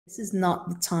This is not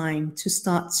the time to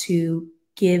start to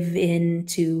give in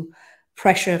to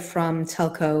pressure from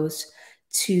telcos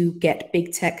to get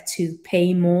big tech to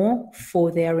pay more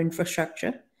for their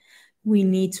infrastructure. We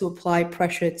need to apply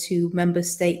pressure to member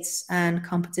states and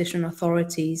competition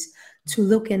authorities to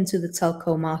look into the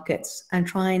telco markets and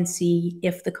try and see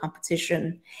if the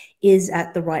competition is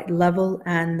at the right level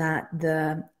and that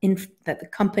the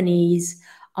companies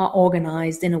are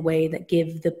organized in a way that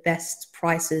give the best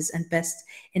prices and best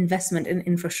investment in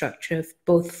infrastructure,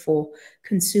 both for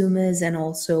consumers and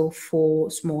also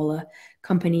for smaller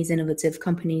companies, innovative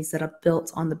companies that are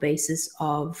built on the basis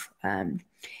of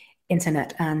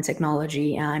internet and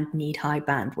technology and need high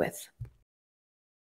bandwidth.